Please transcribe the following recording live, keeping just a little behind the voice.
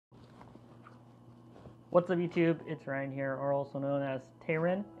What's up YouTube, it's Ryan here, or also known as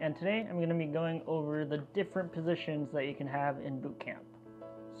Tayrin, and today I'm going to be going over the different positions that you can have in boot camp.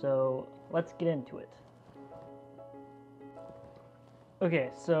 So let's get into it. Okay,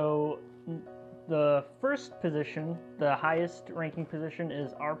 so the first position, the highest ranking position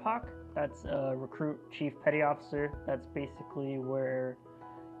is RPOC. That's Recruit Chief Petty Officer. That's basically where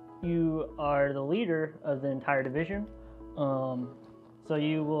you are the leader of the entire division. So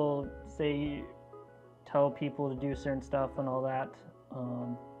you will tell people to do certain stuff and all that.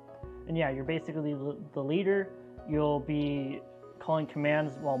 And yeah, you're basically the leader. You'll be calling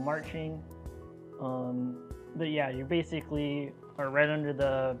commands while marching. But yeah, you basically are right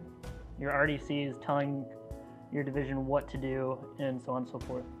under your RDCs telling your division what to do and so on and so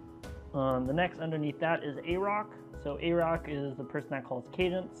forth. The next underneath that is AROC. So AROC is the person that calls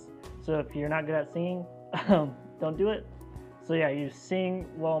cadence. So if you're not good at singing, don't do it. So yeah, you sing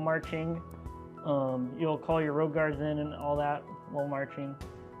while marching. You'll call your road guards in and all that while marching.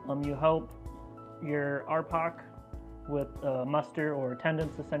 You help your RPOC with muster or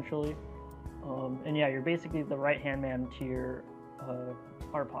attendance essentially. And yeah, you're basically the right-hand man to your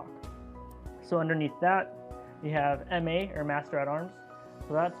RPOC. So underneath that, you have MA or Master at Arms.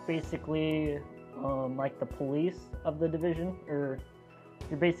 So that's basically like the police of the division, or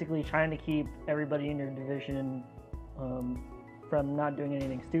you're basically trying to keep everybody in your division from not doing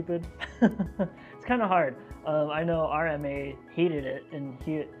anything stupid. It's kind of hard. I know our MA hated it, and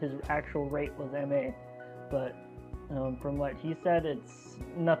his actual rate was MA, but from what he said, it's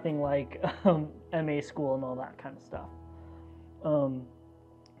nothing like MA school and all that kind of stuff.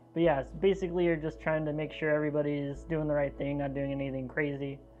 But yeah, basically you're just trying to make sure everybody's doing the right thing, not doing anything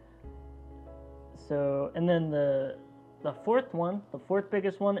crazy. So, and then the fourth one, the fourth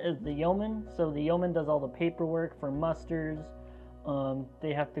biggest one, is the yeoman. So the yeoman does all the paperwork for musters.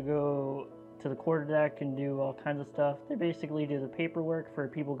 They have to go to the quarterdeck and do all kinds of stuff. They basically do the paperwork for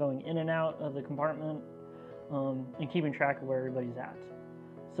people going in and out of the compartment, and keeping track of where everybody's at.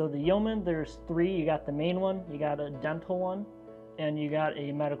 So the yeoman, there's three. You got the main one, you got a dental one, and you got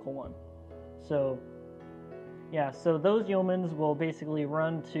a medical one. So yeah, so those yeomans will basically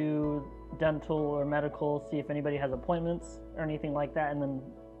run to dental or medical, see if anybody has appointments or anything like that, and then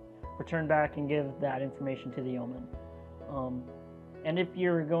return back and give that information to the yeoman. And if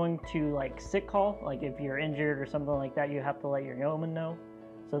you're going to like sick call, like if you're injured or something like that, you have to let your yeoman know,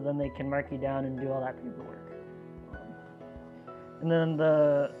 so then they can mark you down and do all that paperwork. And then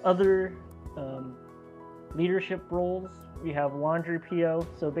the other leadership roles, we have laundry PO.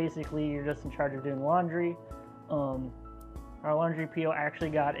 So basically you're just in charge of doing laundry. Our laundry PO actually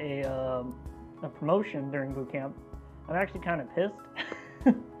got a promotion during boot camp. I'm actually kind of pissed.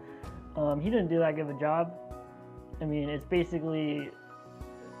 He didn't do that good of a job. I mean, it's basically,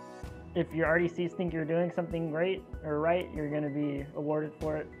 if your RDCs think you're doing something great or right, you're going to be awarded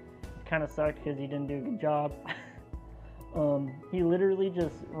for it. It kind of sucked because he didn't do a good job. He literally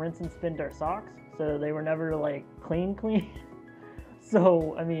just rinsed and spinned our socks, so they were never like clean.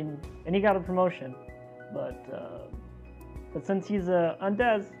 So, I mean, and he got a promotion, but since he's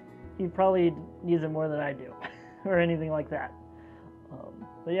Undez, he probably needs it more than I do, or anything like that.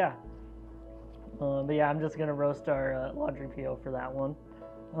 But yeah, I'm just gonna roast our laundry PO for that one.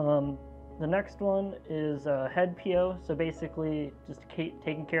 The next one is head PO. So basically, just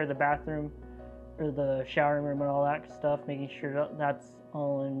taking care of the bathroom or the shower room and all that stuff, making sure that's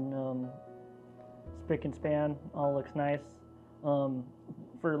all in spick and span, all looks nice.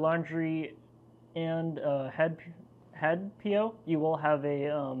 For laundry and head PO, you will have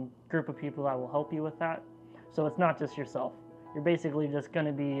a group of people that will help you with that. So it's not just yourself. You're basically just going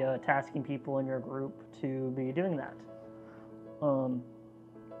to be tasking people in your group to be doing that. And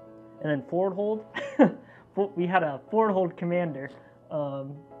then forward hold. We had a forward hold commander.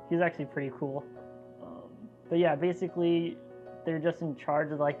 He's actually pretty cool. But yeah, basically they're just in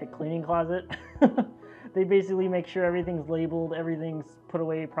charge of like the cleaning closet. They basically make sure everything's labeled, everything's put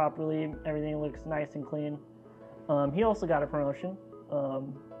away properly, everything looks nice and clean. He also got a promotion.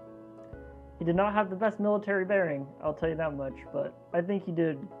 He did not have the best military bearing, I'll tell you that much, but I think he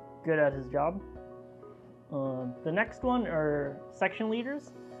did good at his job. The next one are section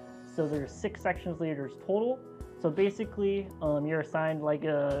leaders. So there's 6 sections leaders total. So basically, you're assigned like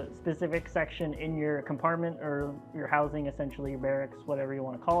a specific section in your compartment or your housing, essentially your barracks, whatever you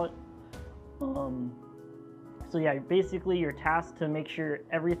want to call it. So yeah, basically you're tasked to make sure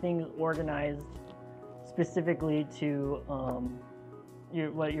everything is organized specifically to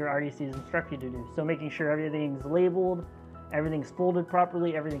what your RDCs instruct you to do. So making sure everything's labeled, everything's folded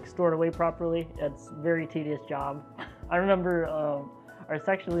properly, everything's stored away properly. It's a very tedious job. I remember our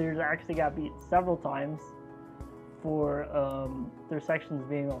section leaders actually got beat several times for their sections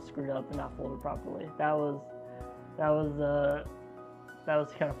being all screwed up and not folded properly. That was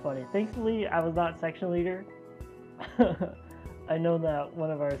kind of funny. Thankfully, I was not section leader. I know that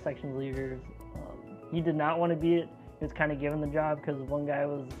one of our section leaders, he did not want to be it. He was kind of given the job because one guy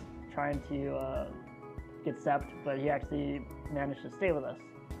was trying to get sepped, but he actually managed to stay with us.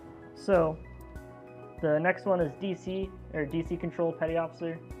 So the next one is DC, or DC Control Petty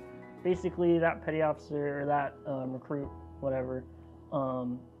Officer. Basically, that petty officer, or that recruit, whatever,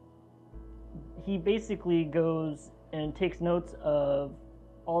 he basically goes and takes notes of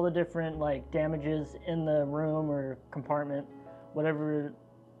all the different like damages in the room or compartment, whatever.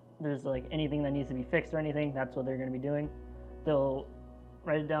 There's like anything that needs to be fixed or anything, that's what they're going to be doing. They'll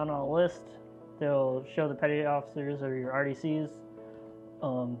write it down on a list. They'll show the petty officers or your RDCs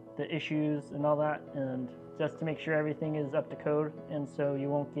the issues and all that, and just to make sure everything is up to code, and so you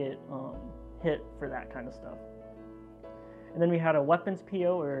won't get hit for that kind of stuff. And then we had a weapons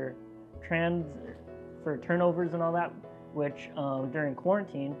PO, or for turnovers and all that, which during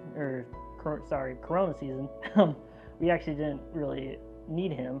quarantine, or Corona season, we actually didn't really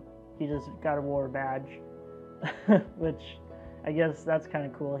need him. He just got a war badge, which I guess that's kind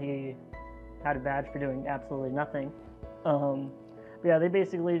of cool. He had a badge for doing absolutely nothing. But yeah, they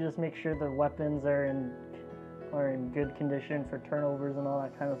basically just make sure the weapons are in good condition for turnovers and all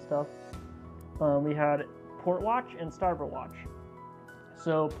that kind of stuff. We had Port Watch and Starboard Watch.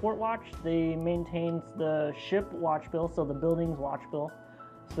 So Port Watch, they maintains the ship watch bill, so the building's watch bill.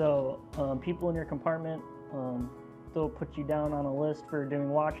 So people in your compartment, they'll put you down on a list for doing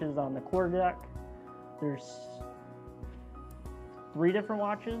watches on the quarterdeck. There's 3 different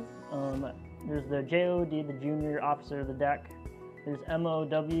watches. There's the JOD, the junior officer of the deck. There's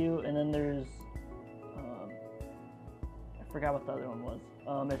MOW, and then there's I forgot what the other one was.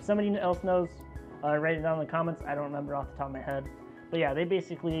 If somebody else knows, write it down in the comments. I don't remember off the top of my head. But yeah, they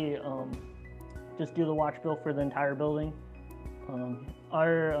basically just do the watch bill for the entire building.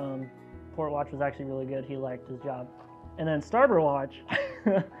 Our Port Watch was actually really good. He liked his job. And then Starboard Watch,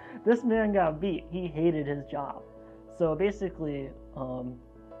 this man got beat. He hated his job. So basically,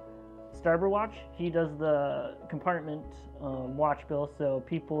 Starboard Watch, he does the compartment watch bill, so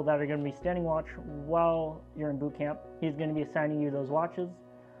people that are going to be standing watch while you're in boot camp, he's going to be assigning you those watches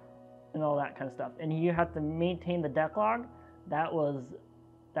and all that kind of stuff. And you have to maintain the deck log. That was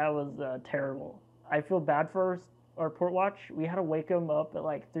terrible. I feel bad for our Port Watch. We had to wake him up at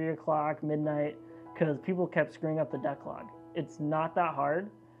like 3 o'clock, midnight, because people kept screwing up the deck log. It's not that hard,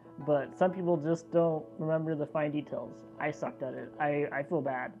 but some people just don't remember the fine details. I sucked at it. I feel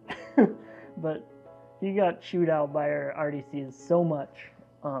bad. But he got chewed out by our RDCs so much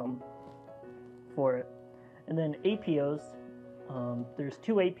for it. And then APOs, there's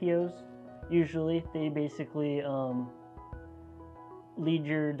 2 APOs usually. They basically lead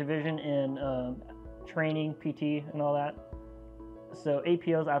your division in training, PT, and all that. So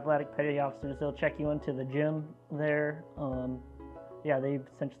APOs, athletic petty officers, they'll check you into the gym there. Yeah, they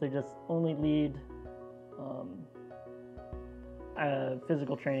essentially just only lead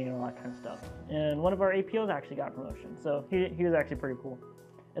physical training and all that kind of stuff. And one of our APOs actually got promotion, so he was actually pretty cool.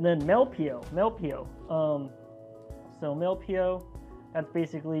 And then male PO. So male PO, that's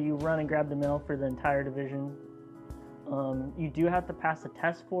basically you run and grab the mail for the entire division. You do have to pass a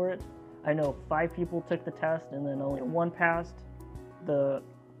test for it. I know 5 people took the test and then only 1 passed.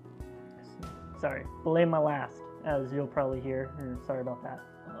 Belay my last, as you'll probably hear. Sorry about that.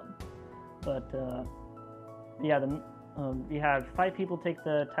 Yeah, we had 5 people take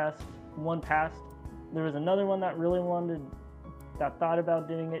the test, 1 passed. There was another one that really that thought about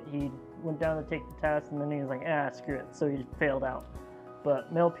doing it. He went down to take the test and then he was like, screw it. So he failed out.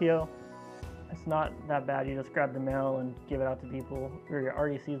 But mail PO, it's not that bad. You just grab the mail and give it out to people, or your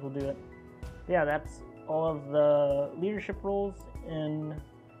RDCs will do it. But yeah, that's all of the leadership roles in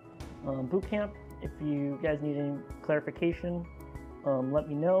boot camp. If you guys need any clarification, let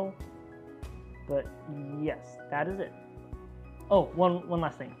me know. But yes, that is it. Oh, one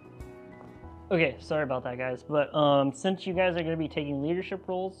last thing. Okay, sorry about that, guys. But since you guys are going to be taking leadership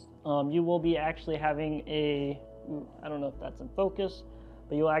roles, you will be actually having I don't know if that's in focus,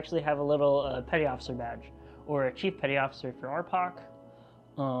 but you'll actually have a little petty officer badge, or a chief petty officer for RPOC.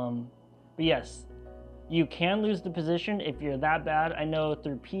 But yes, you can lose the position if you're that bad. I know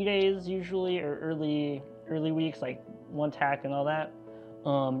through P days usually, or early weeks like 1 TAC and all that,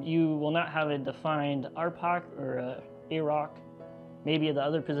 you will not have a defined RPOC or a AROC, maybe the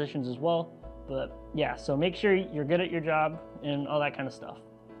other positions as well. But yeah, so make sure you're good at your job and all that kind of stuff.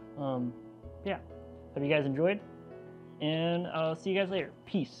 Yeah, hope you guys enjoyed, and I'll see you guys later.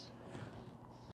 Peace.